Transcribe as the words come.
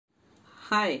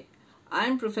Hi, I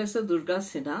am Professor Durga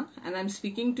Sinha and I am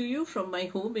speaking to you from my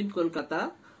home in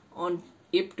Kolkata on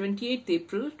 28th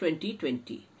April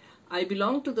 2020. I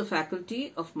belong to the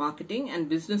Faculty of Marketing and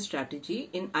Business Strategy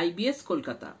in IBS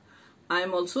Kolkata. I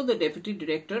am also the Deputy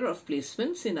Director of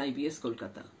Placements in IBS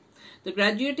Kolkata. The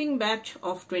graduating batch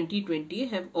of 2020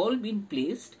 have all been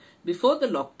placed before the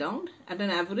lockdown at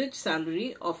an average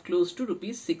salary of close to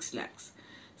rupees 6 lakhs.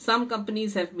 Some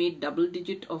companies have made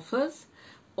double-digit offers.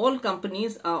 All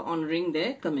companies are honoring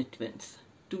their commitments.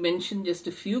 To mention just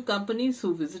a few companies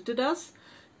who visited us: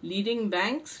 leading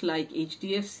banks like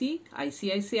HDFC,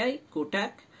 ICFAI,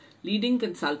 Kotak, leading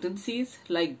consultancies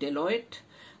like Deloitte,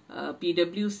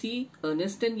 PwC,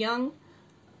 Ernst & Young,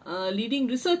 leading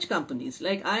research companies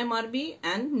like IMRB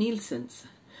and Nielsen's.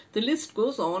 The list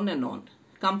goes on and on.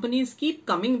 Companies keep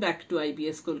coming back to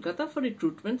IBS Kolkata for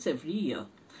recruitments every year.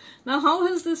 Now, how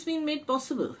has this been made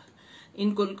possible?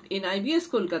 In IBS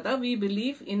Kolkata, we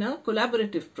believe in a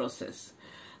collaborative process.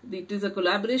 It is a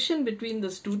collaboration between the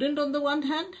student on the one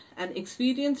hand and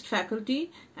experienced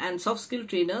faculty and soft skill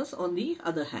trainers on the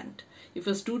other hand. If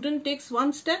a student takes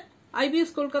one step,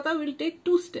 IBS Kolkata will take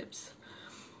two steps.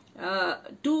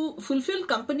 To fulfill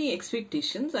company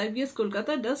expectations, IBS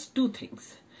Kolkata does two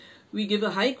things. We give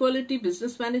a high quality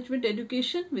business management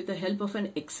education with the help of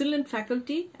an excellent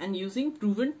faculty and using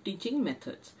proven teaching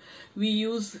methods. We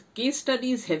use case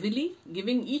studies heavily,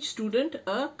 giving each student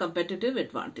a competitive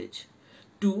advantage.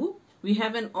 2. We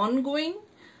have an ongoing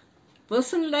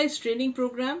personalized training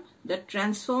program that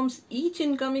transforms each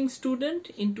incoming student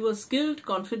into a skilled,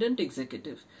 confident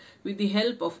executive with the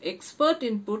help of expert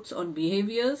inputs on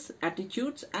behaviors,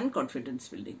 attitudes, and confidence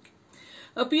building.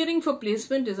 Appearing for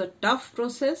placement is a tough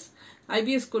process.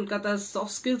 IBS Kolkata's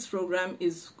soft skills program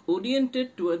is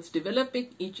oriented towards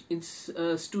developing each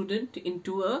student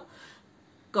into a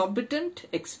competent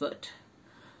expert.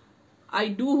 I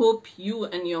do hope you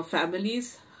and your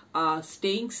families are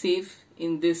staying safe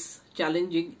in this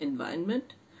challenging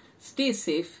environment. Stay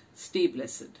safe, stay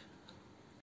blessed.